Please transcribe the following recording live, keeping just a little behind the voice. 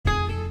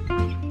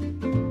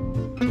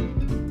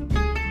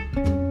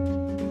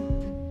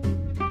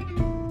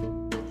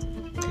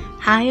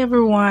Hi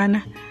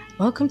everyone,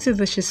 welcome to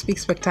the She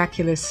Speaks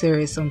Spectacular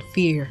series on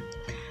fear.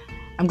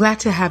 I'm glad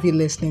to have you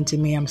listening to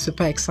me. I'm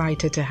super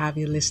excited to have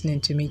you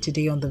listening to me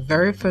today on the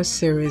very first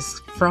series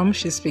from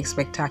She Speaks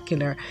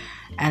Spectacular,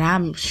 and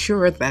I'm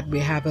sure that we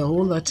have a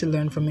whole lot to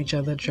learn from each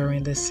other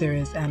during this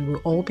series, and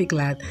we'll all be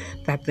glad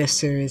that this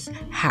series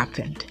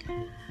happened.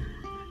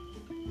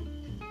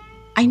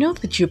 I know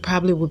that you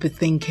probably will be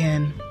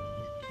thinking,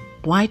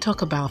 why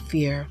talk about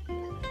fear?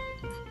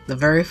 The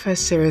very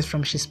first series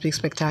from She Speaks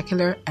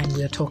Spectacular, and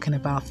we're talking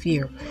about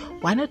fear.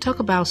 Why not talk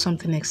about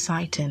something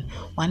exciting?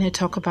 Why not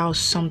talk about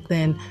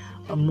something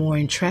more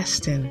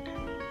interesting?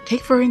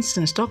 Take, for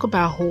instance, talk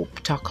about hope,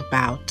 talk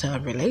about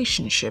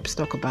relationships,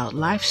 talk about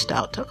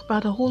lifestyle, talk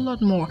about a whole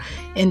lot more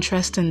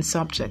interesting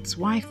subjects.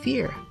 Why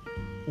fear?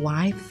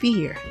 Why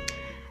fear?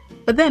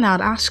 But then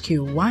I'd ask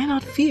you, why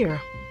not fear?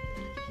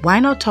 Why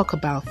not talk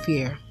about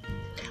fear?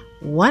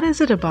 What is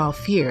it about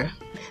fear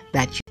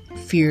that you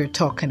fear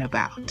talking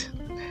about?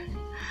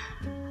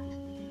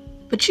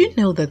 But you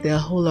know that there are a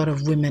whole lot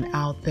of women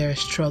out there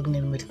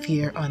struggling with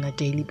fear on a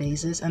daily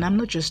basis. And I'm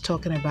not just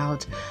talking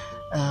about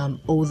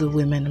older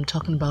women. I'm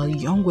talking about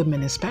young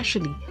women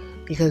especially,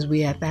 because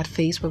we're at that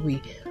phase where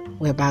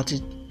we're about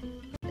to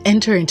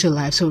enter into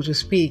life, so to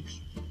speak,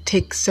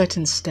 take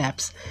certain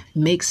steps,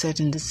 make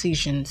certain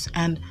decisions,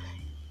 and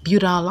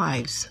build our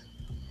lives.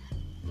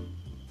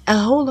 A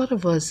whole lot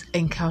of us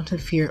encounter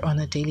fear on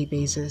a daily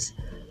basis.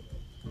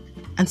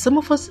 And some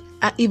of us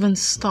are even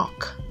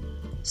stuck.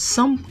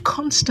 Some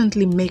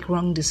constantly make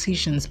wrong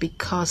decisions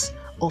because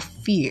of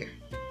fear.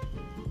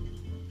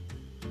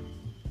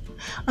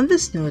 On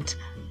this note,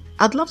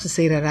 I'd love to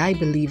say that I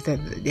believe that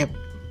there are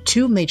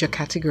two major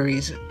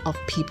categories of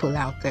people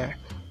out there.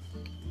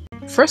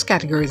 First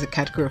category is a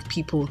category of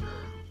people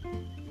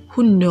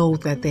who know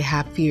that they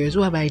have fears,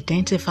 who have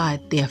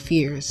identified their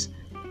fears.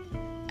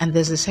 And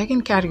there's a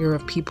second category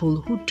of people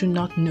who do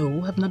not know,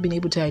 who have not been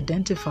able to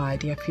identify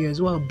their fears,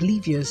 who are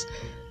oblivious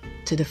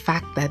to the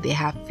fact that they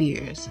have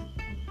fears.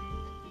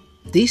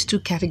 These two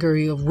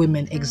categories of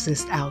women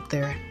exist out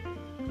there.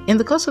 In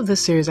the course of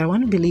this series, I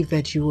want to believe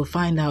that you will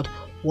find out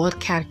what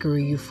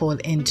category you fall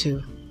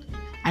into.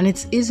 And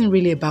it isn't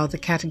really about the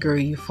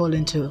category you fall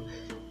into.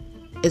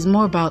 It's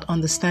more about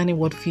understanding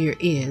what fear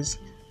is,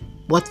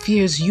 what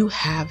fears you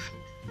have,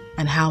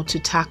 and how to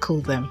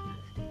tackle them.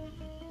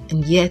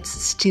 And yet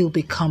still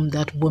become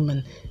that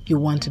woman you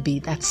want to be,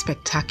 that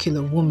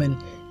spectacular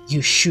woman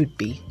you should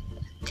be.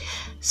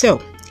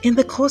 So, in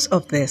the course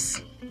of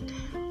this,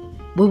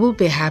 we will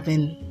be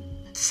having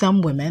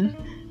some women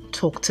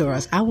talk to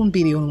us. I won't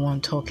be the only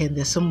one talking.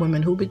 There's some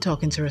women who will be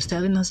talking to us,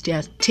 telling us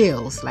their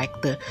tales,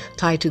 like the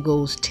title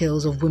goes,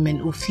 Tales of Women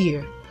Who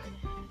Fear.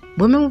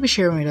 Women will be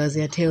sharing with us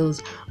their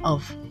tales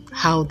of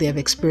how they have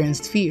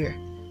experienced fear,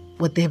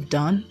 what they've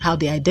done, how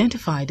they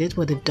identified it,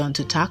 what they've done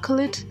to tackle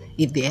it,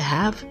 if they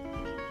have,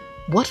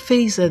 what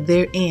phase are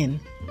they in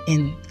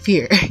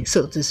fear,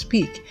 so to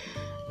speak,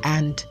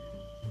 and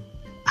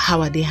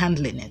how are they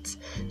handling it.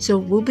 So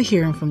we'll be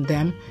hearing from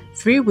them.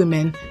 3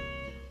 women,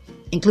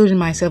 including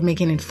myself,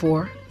 making it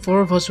 4.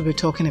 4 of us will be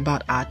talking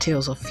about our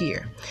tales of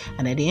fear.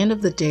 And at the end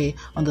of the day,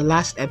 on the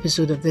last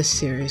episode of this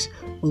series,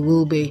 we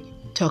will be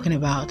talking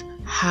about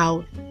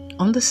how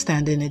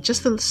understanding it,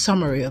 just a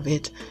summary of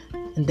it,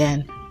 and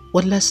then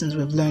what lessons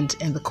we've learned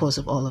in the course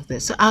of all of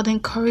this. So I'd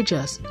encourage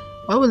us,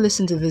 while we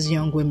listen to these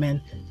young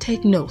women,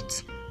 take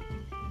notes.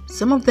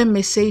 Some of them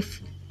may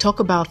talk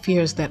about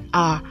fears that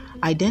are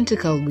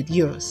identical with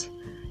yours.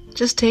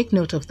 Just take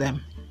note of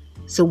them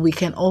so we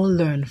can all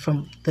learn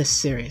from this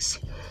series.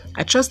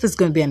 I trust it's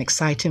going to be an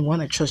exciting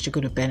one. I trust you're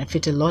going to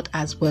benefit a lot,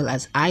 as well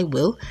as I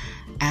will.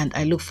 And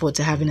I look forward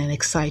to having an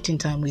exciting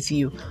time with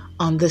you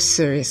on this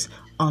series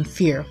on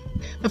fear.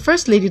 The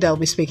first lady that will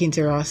be speaking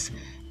to us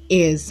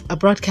is a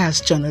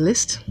broadcast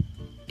journalist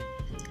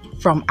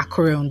from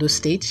Akure, Ondo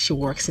State. She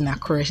works in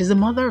Akure. She's a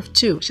mother of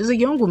 2. She's a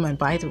young woman,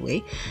 by the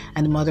way,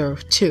 and a mother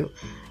of 2.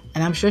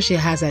 And I'm sure she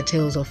has her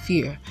tales of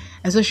fear.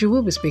 And so she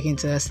will be speaking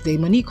to us today.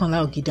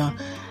 Moninkanola Ogidan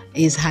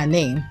is her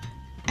name,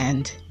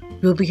 and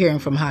we'll be hearing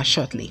from her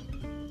shortly.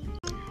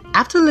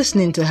 After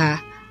listening to her,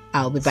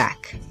 I'll be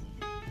back.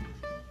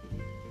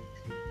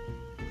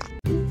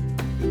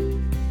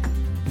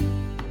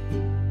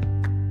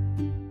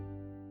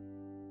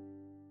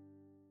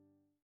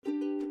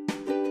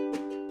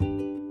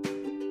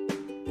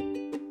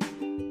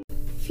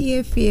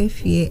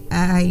 Fear.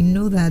 I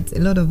know that a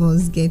lot of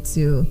us get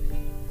to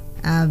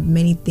have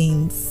many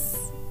things,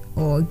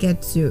 or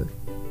get to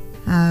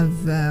have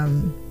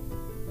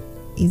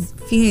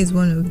fear is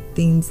one of the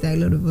things that a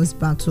lot of us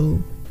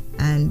battle,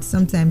 and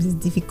sometimes it's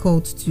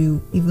difficult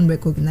to even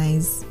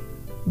recognize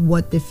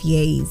what the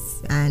fear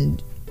is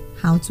and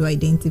how to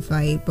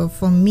identify it. But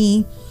for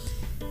me,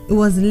 it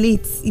was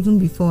late, even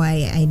before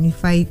I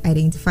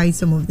identified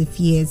some of the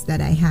fears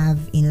that I have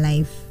in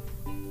life.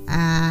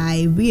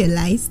 I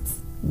realized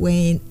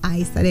when I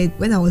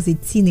was a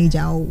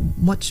teenager, or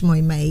much more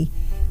in my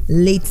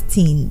late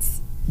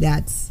teens,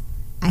 that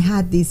I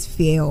had this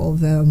fear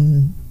of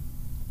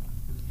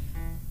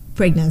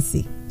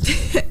pregnancy.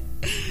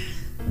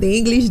 The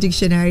English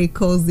dictionary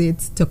calls it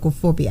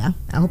tocophobia.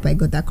 I hope I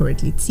got that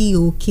correctly.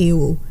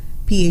 Tokophobia.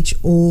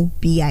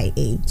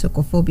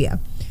 Tocophobia.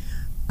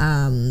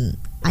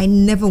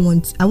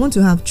 I want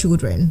to have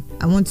children.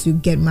 I want to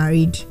get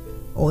married,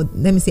 or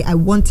let me say I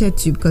wanted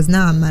to, because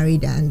now I'm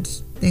married and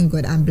thank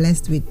God I'm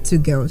blessed with 2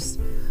 girls.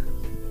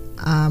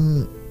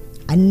 I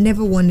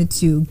never wanted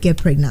to get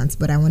pregnant,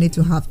 but I wanted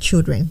to have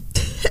children.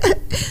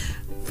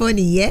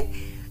 Funny, yeah?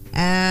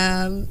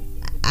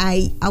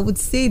 I would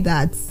say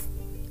that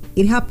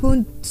it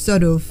happened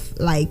sort of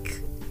like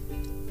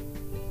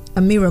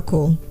a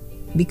miracle,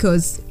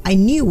 because I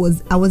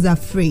was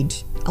afraid.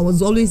 I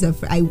was always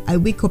afraid. I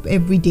wake up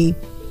every day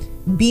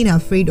being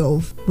afraid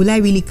of, will I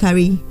really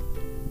carry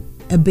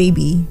a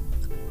baby?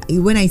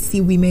 When I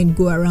see women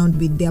go around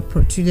with their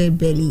protruded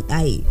belly,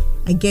 I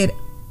get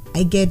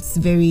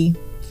very.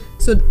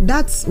 So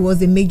that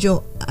was a major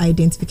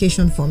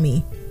identification for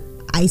me.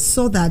 I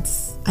saw that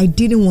I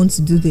didn't want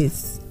to do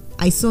this.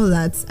 I saw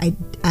that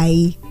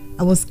I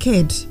was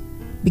scared,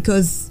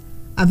 because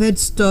I've heard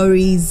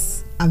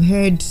stories, I've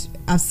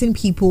seen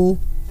people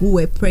who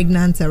were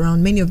pregnant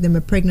around. Many of them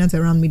were pregnant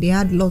around me. They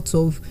had lots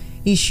of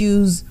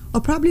issues, or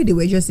probably they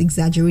were just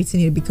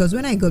exaggerating it, because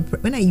when I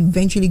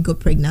eventually got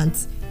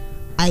pregnant,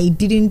 I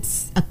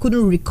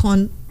couldn't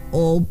recon,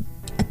 or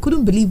I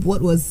couldn't believe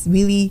what was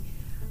really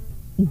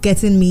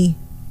getting me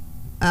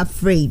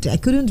afraid. I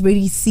couldn't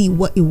really see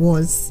what it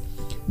was,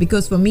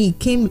 because for me it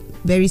came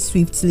very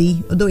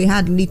swiftly, although it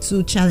had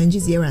little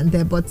challenges here and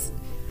there, but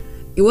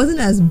it wasn't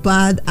as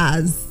bad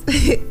as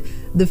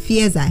the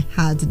fears I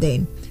had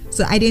then.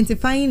 So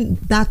identifying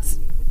that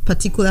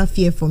particular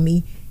fear for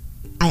me,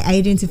 I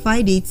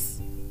identified it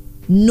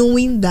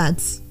knowing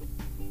that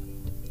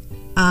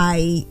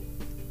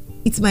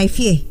it's my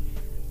fear,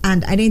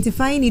 and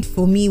identifying it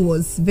for me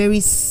was very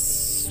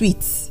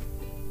sweet,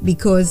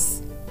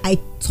 because I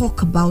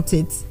talk about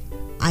it,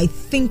 I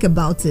think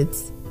about it,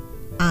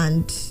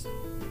 and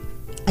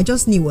I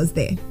just knew it was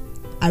there.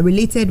 I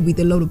related with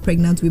a lot of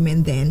pregnant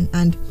women then,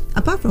 and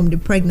apart from the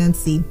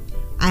pregnancy,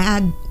 I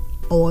had,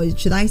 or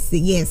should I say,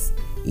 yes,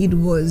 it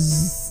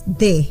was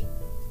there.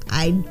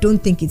 I don't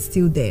think it's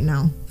still there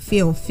now.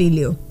 Fear of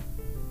failure.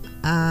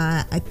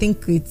 I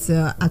think it's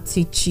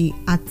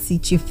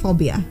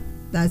atychiphobia.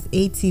 That's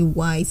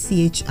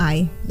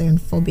ATYCHI, then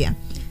phobia.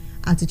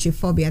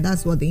 Atychiphobia.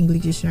 That's what the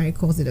English dictionary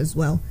calls it as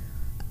well.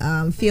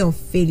 Fear of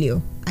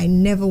failure. I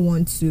never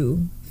want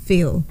to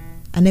fail.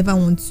 I never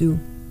want to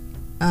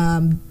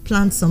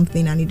plan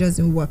something and it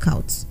doesn't work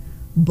out.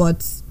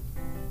 But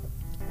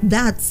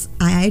that,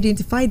 I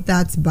identified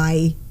that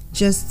by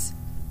just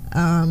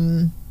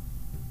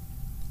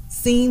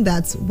seeing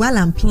that while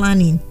I'm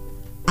planning,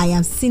 I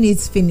have seen it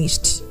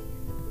finished,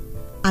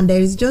 and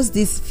there is just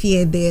this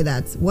fear there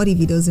that what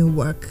if it doesn't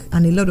work,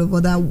 and a lot of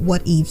other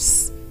what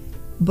ifs.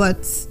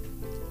 But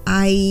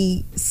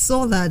I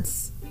saw that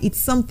it's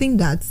something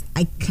that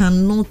I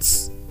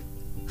cannot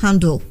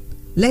handle.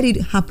 Let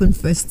it happen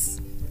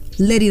first.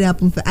 Let it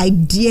happen first. I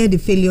dare the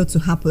failure to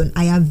happen.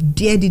 I have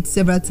dared it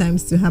several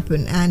times to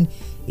happen, and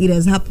it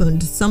has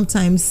happened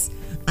sometimes.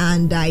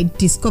 And I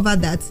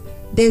discovered that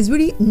there's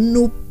really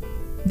no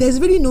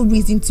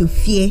reason to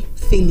fear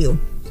failure.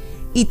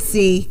 It's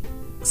a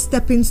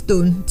stepping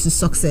stone to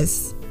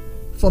success.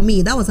 For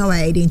me, that was how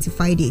I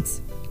identified it.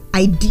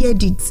 I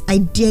dared it. I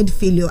dared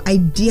failure. I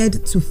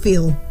dared to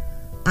fail.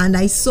 And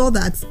I saw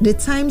that the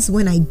times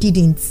when I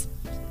didn't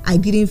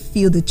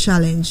feel the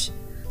challenge.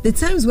 The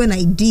times when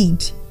I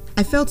did,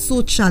 I felt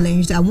so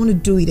challenged. I want to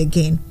do it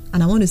again,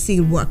 and I want to see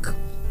it work.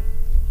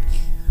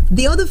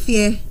 The other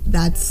fear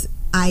that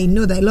I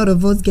know that a lot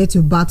of us get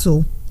to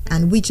battle,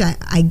 and which I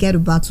get to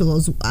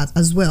battle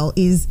as well,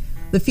 is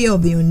the fear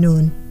of the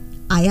unknown.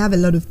 I have a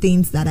lot of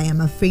things that I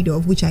am afraid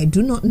of, which I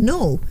do not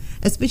know,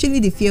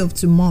 especially the fear of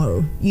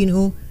tomorrow. You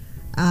know,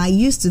 I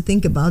used to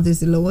think about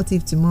this a lot. What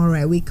if tomorrow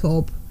I wake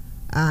up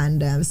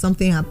and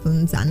something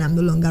happens and I'm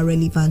no longer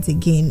relevant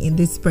again in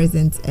this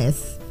present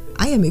earth?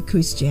 I am a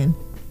Christian.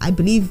 I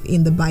believe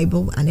in the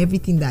Bible and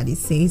everything that it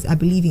says. I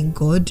believe in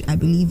God. I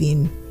believe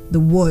in the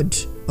word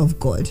of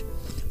God.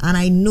 And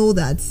I know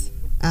that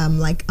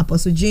like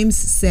Apostle James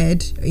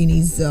said in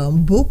his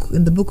book,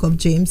 in the book of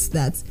James,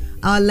 that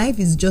our life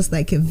is just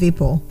like a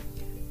vapor.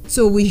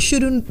 So we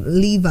shouldn't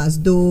live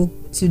as though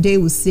today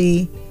we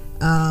say,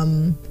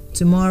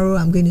 tomorrow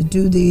I'm going to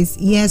do this.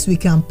 Yes, we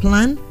can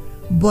plan,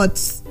 but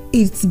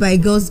it's by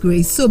God's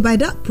grace. So by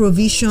that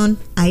provision,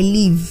 I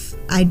live.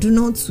 I do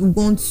not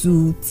want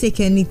to take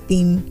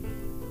anything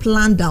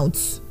planned out,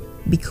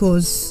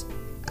 because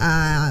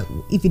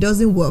if it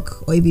doesn't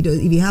work, or if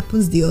it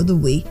happens the other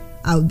way,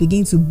 I'll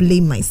begin to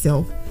blame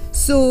myself.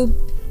 So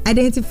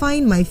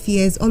identifying my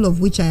fears, all of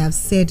which I have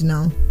said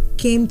now,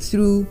 came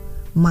through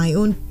my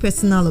own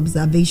personal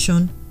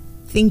observation,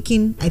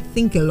 thinking. I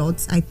think a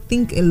lot. I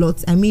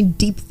mean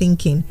deep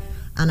thinking.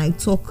 And I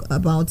talk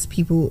about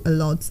people a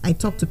lot. I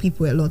talk to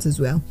people a lot as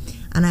well.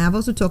 And I have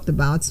also talked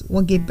about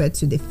what gave birth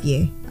to the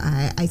fear.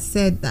 I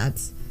said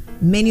that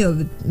many,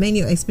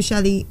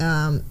 especially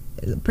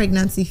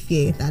pregnancy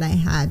fear that I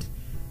had,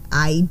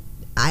 I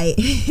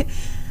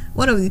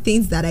one of the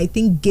things that I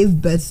think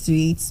gave birth to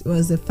it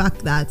was the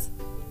fact that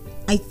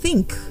I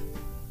think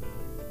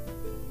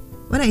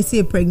when I see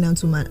a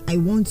pregnant woman, I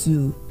want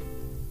to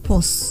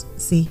pause,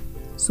 say,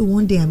 so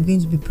one day I'm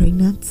going to be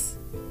pregnant,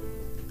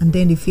 and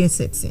then the fear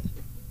sets in,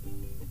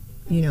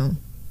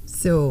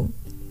 So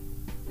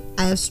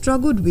I have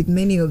struggled with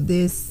many of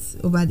this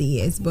over the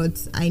years,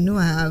 but I know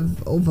I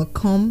have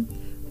overcome.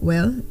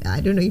 Well,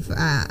 I don't know if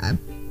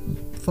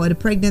for the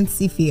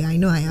pregnancy fear, I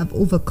know I have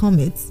overcome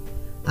it.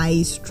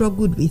 I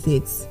struggled with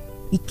it.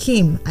 It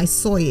came, I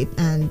saw it,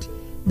 and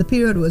the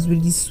period was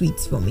really sweet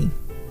for me.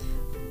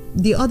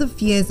 The other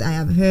fears I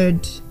have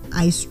heard,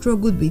 I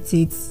struggled with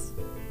it,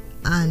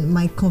 and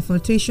my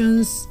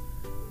confrontations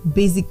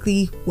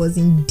basically was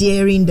in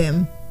daring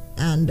them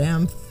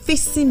and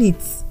facing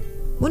it.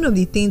 One of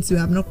the things we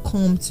have not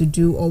come to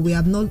do, or we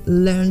have not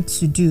learned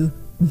to do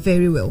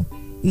very well,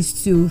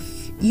 is to,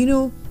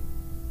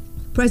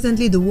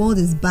 presently the world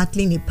is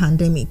battling a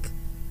pandemic.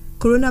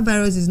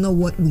 Coronavirus is not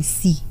what we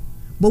see,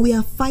 but we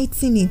are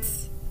fighting it.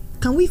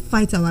 Can we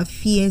fight our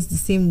fears the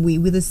same way,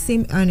 with the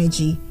same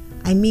energy?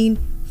 I mean,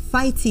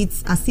 fight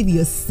it as if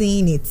you're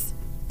seeing it.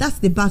 That's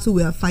the battle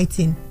we are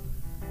fighting.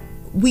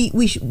 We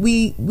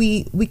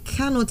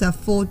cannot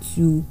afford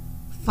to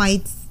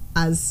fight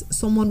as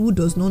someone who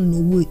does not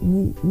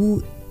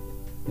know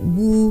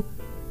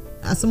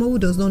as someone who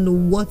does not know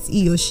what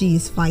he or she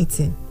is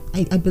fighting.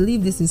 I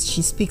believe this is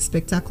She Speaks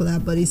Spectacular,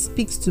 but it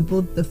speaks to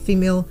both the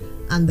female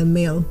and the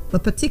male,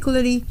 but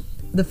particularly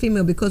the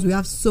female, because we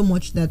have so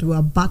much that we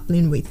are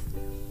battling with.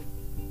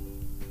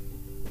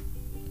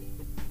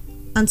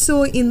 And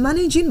so in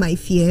managing my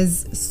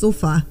fears so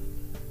far,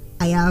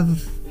 I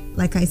have,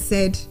 like I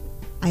said,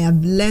 I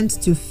have learned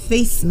to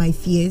face my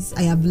fears.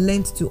 I have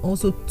learned to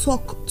also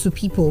talk to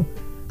people.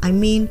 I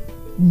mean,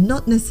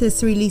 not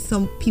necessarily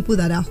some people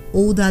that are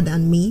older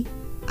than me.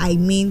 I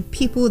mean,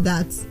 people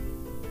that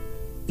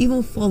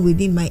even fall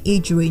within my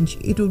age range.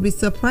 It would be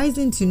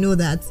surprising to know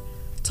that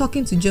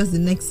talking to just the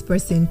next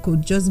person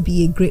could just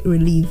be a great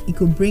relief. It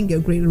could bring a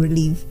great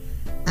relief.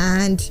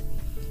 And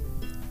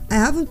I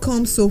haven't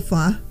come so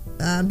far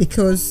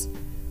because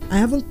I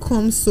haven't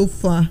come so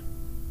far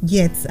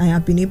yet. I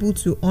have been able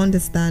to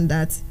understand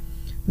that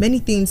many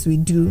things we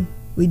do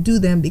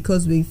them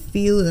because we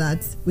feel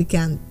that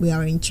we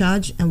are in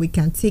charge and we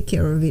can take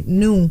care of it.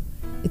 No,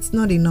 it's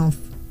not enough.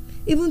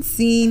 Even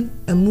seeing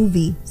a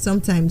movie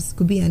sometimes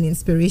could be an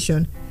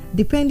inspiration,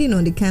 depending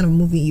on the kind of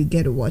movie you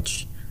get to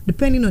watch,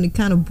 depending on the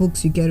kind of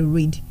books you get to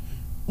read.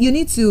 You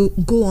need to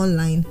go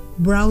online,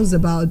 browse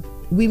about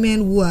women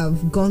who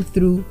have gone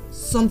through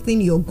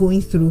something you're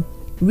going through,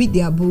 read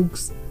their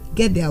books,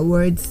 get their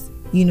words,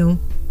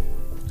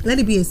 let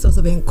it be a source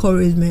of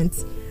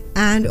encouragement.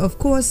 And of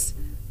course,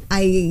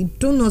 I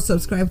do not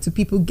subscribe to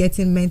people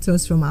getting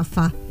mentors from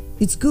afar.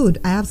 It's good,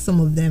 I have some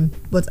of them,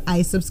 but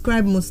I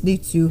subscribe mostly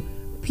to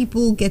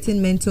people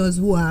getting mentors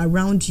who are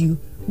around you,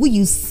 who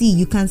you see,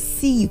 you can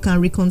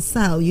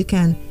reconcile, you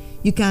can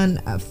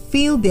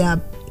feel their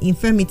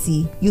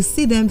infirmity, you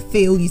see them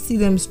fail, you see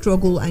them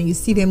struggle, and you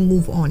see them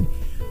move on.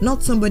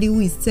 Not somebody who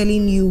is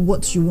telling you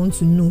what you want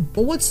to know,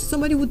 but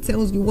somebody who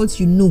tells you what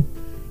you know.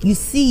 You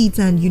see it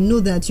and you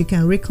know that you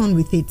can reckon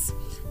with it.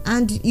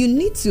 And we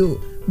need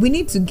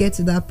to get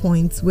to that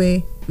point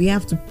where we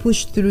have to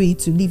push through it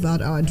to live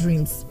out our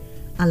dreams.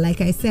 And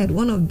like I said,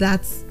 one of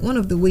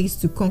the ways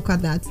to conquer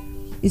that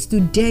is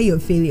to dare your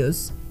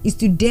failures, is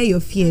to dare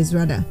your fears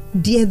rather.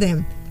 Dare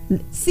them.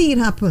 See it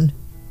happen.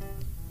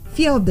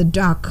 Fear of the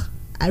dark.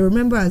 I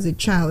remember as a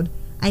child,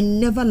 I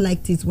never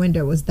liked it when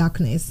there was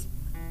darkness.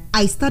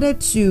 I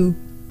started to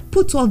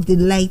put off the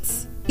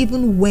lights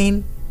even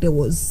when there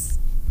was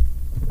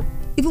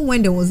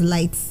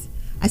light.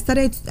 I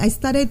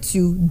started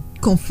to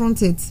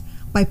confront it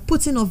by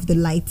putting off the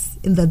lights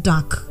in the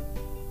dark.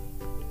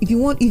 If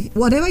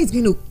whatever is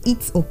going to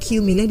eat or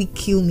kill me, let it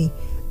kill me.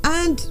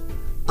 And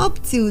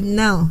up till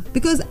now,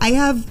 because I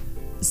have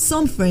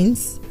some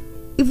friends,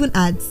 even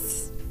at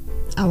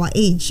our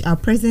age, our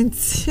present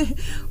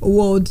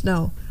world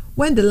now,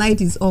 when the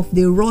light is off,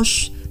 they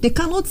rush, they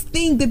cannot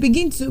think, they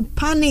begin to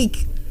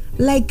panic,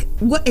 like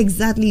what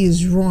exactly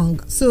is wrong.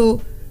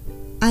 So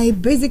I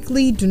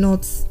basically do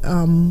not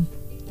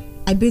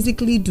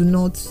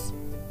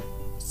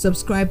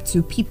subscribe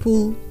to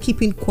people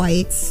keeping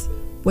quiet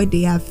when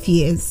they have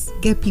fears.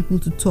 Get people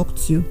to talk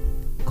to.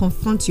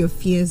 Confront your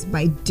fears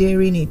by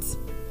daring it.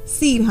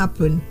 See it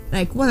happen.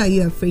 Like, what are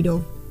you afraid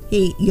of?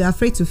 Hey, you're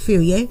afraid to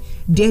fail, yeah?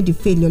 Dare the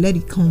failure, let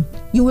it come.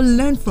 You will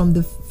learn from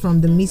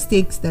the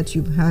mistakes that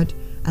you've had,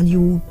 and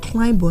you will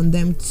climb on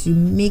them to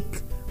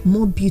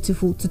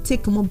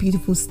take more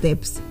beautiful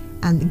steps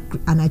and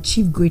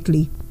achieve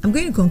greatly. I'm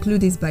going to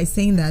conclude this by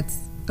saying that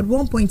at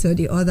one point or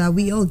the other,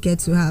 we all get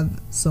to have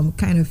some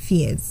kind of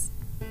fears.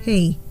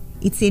 Hey,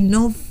 it's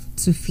enough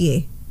to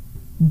fear,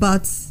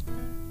 but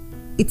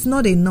it's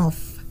not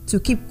enough to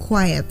keep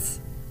quiet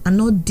and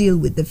not deal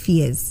with the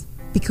fears.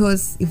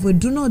 Because if we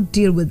do not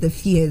deal with the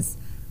fears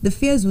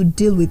will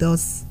deal with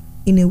us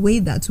in a way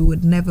that we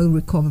would never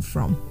recover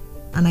from.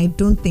 And I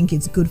don't think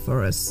it's good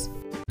for us.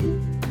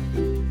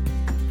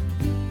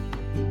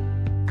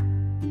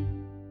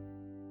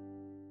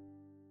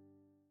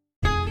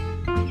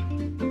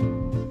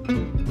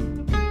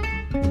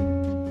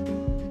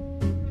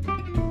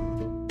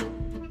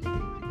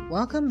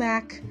 Welcome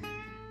back.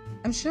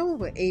 I'm sure we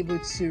were able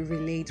to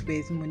relate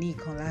with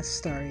Moninkola's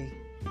story.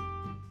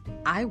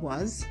 I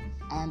was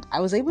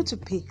able to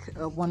pick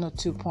one or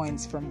two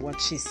points from what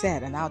she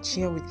said, and I'll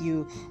share with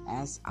you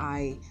as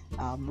I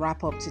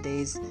wrap up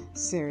today's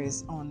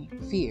series on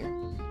fear.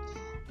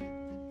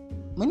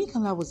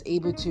 Moninkola was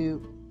able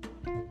to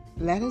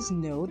let us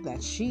know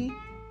that she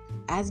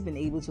has been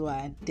able to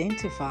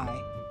identify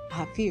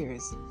her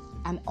fears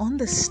and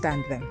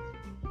understand them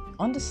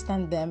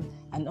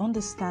and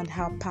understand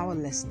how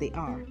powerless they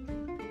are.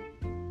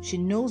 She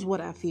knows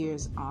what her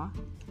fears are,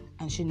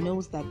 and she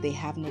knows that they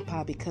have no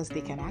power because they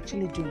can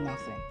actually do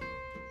nothing.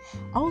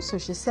 Also,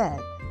 she said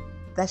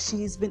that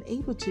she's been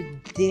able to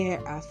dare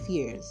her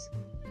fears.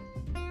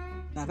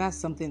 Now, that's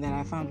something that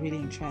I found really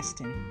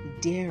interesting,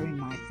 daring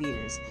my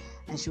fears.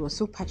 And she was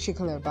so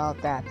particular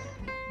about that,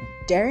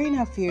 daring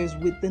her fears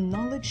with the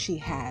knowledge she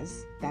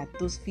has that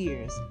those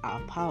fears are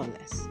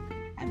powerless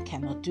and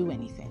cannot do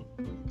anything.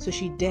 So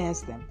she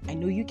dares them. I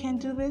know you can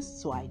do this,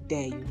 so I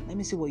dare you. Let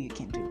me see what you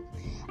can do.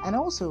 And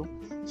also,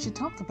 she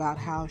talked about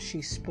how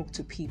she spoke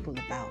to people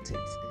about it.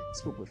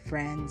 Spoke with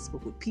friends,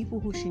 spoke with people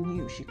who she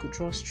knew she could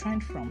draw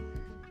strength from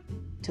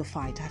to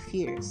fight her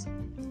fears.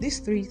 These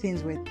three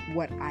things were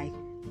what I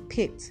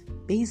picked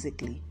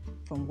basically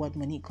from what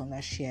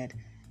Moninkola shared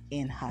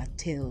in her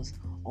tales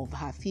of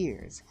her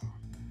fears.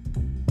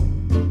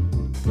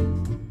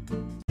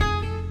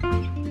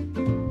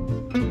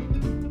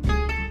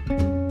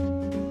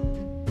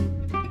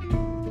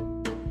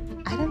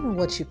 I don't know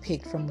what you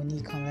picked from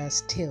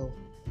Moninkola's tale,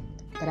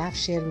 but I've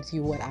shared with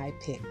you what I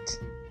picked,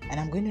 and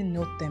I'm going to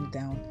note them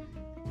down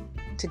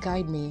to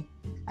guide me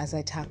as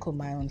I tackle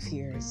my own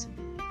fears.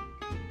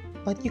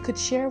 But you could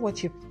share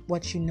what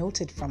you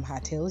noted from her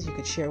tales. You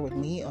could share with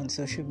me on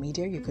social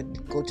media. You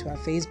could go to our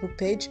Facebook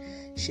page,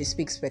 She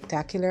Speaks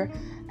Spectacular,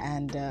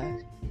 and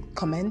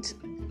comment.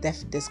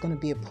 There's going to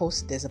be a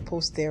post. There's a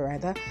post there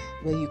rather,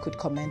 where you could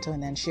comment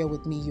on and share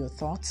with me your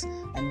thoughts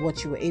and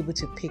what you were able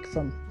to pick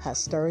from her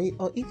story.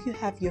 Or if you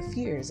have your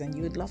fears and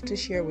you would love to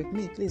share with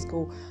me, please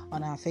go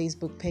on our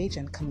Facebook page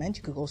and comment.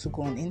 You could also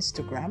go on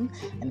Instagram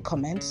and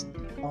comment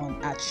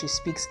on at She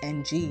Speaks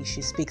NG.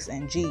 She Speaks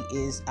NG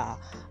is our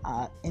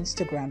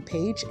Instagram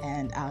page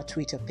and our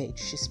Twitter page.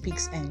 She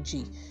Speaks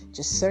NG.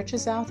 Just search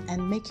us out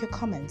and make your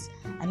comments,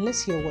 and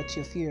let's hear what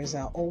your fears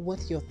are or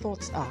what your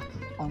thoughts are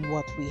on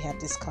what we have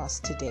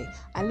discussed today.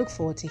 I look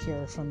forward to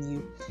hearing from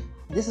you.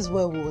 This is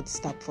where we would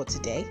stop for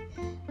today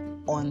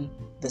on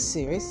the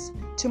series.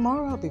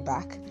 Tomorrow I'll be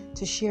back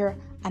to share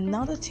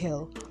another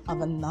tale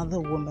of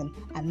another woman,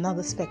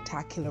 another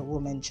spectacular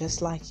woman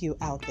just like you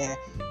out there,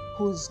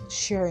 who's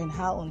sharing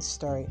her own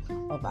story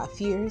of her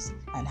fears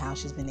and how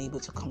she's been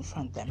able to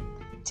confront them.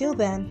 Till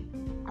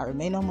then, I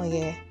remain on my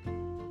air.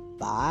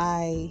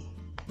 Bye.